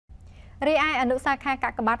រីឯអនុសាខាកា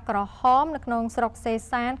កបាទក្រហមនៅក្នុងស្រុកសេ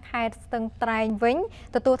សានខេត្តស្ទឹងត្រែងវិញ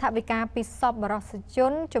ទទួលថវិកាពីសប្បុរសជ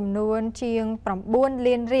នចំនួនជាង9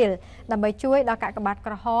លានរៀលដើម្បីជួយដល់កាកបាទ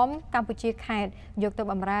ក្រហមកម្ពុជាខេត្តយកទៅ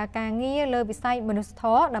បម្រើការងារលើវិស័យមនុស្សធ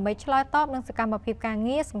ម៌ដើម្បីឆ្លើយតបនឹងសកម្មភាពការ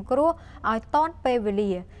ងារសង្គ្រោះឲ្យទាន់ពេលវេ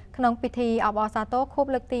លាក្នុងពិធីអបអរសាទរខួប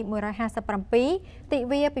លើកទី157ទិ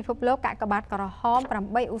វាពិភពលោកកាកបាទក្រហម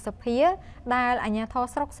8ឧសភាដែលអាជ្ញាធរ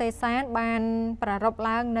ស្រុកសេសានបានប្រារព្ធ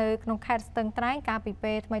ឡើងនៅក្នុងខេត្តស្ទឹងត្រែងកាលពី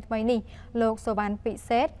ពេលថ្មីៗនេះលោកសុវណ្ណពិ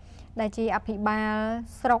សេសដែលជាអភិបាល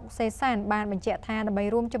ស្រុកសេសានបានបញ្ជាក់ថាដើម្បី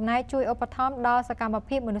រួមចំណែកជួយឧបត្ថម្ភដល់សកម្ម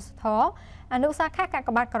ភាពមនុស្សធម៌អនុសាខាកាក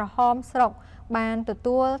បាទក្រហមស្រុកបានទ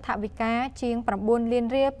ទួលថវិកាជាង9លាន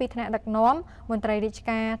រៀលពីថ្នាក់ដឹកនាំមន្ត្រីរាជ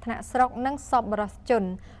ការថ្នាក់ស្រុកនិងសប្បុរសជន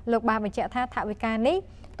លោកបានបញ្ជាក់ថាថវិកានេះ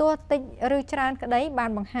ទោះតិចឬច្រើនក្តីបាន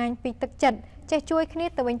បង្ហាញពីទឹកចិត្តចេះជួយគ្នា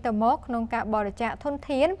ទៅវិញទៅមកក្នុងការបរិច្ចាគធន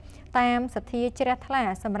ធានតាមសទ្ធាជ្រះថ្លា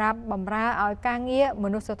សម្រាប់បម្រើឲ្យការងារម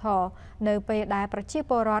នុស្សធម៌នៅពេលដែលប្រជា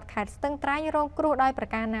ពលរដ្ឋខេត្តស្ទឹងត្រែងរងគ្រោះដោយប្រ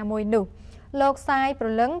ការណាមួយនោះលោកសាយប្រ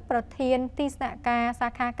លឹងប្រធានទីស្នាក់ការសា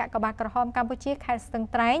ខាកាកបាទក្រហមកម្ពុជាខេត្តស្ទឹង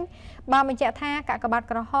ត្រែងបានបញ្ជាក់ថាកាកបាទ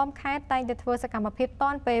ក្រហមខេត្តតែងតែធ្វើសកម្មភាពទា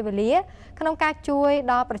ន់ពេលវេលាក្នុងការជួយ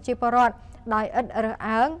ដល់ប្រជាពលរដ្ឋដោយឥតរើស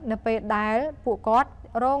អើងនៅពេលដែលពួកគាត់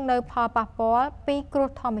រងនៅផលប៉ះពាល់ពីគ្រោះ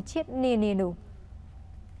ធម្មជាតិនានានោះ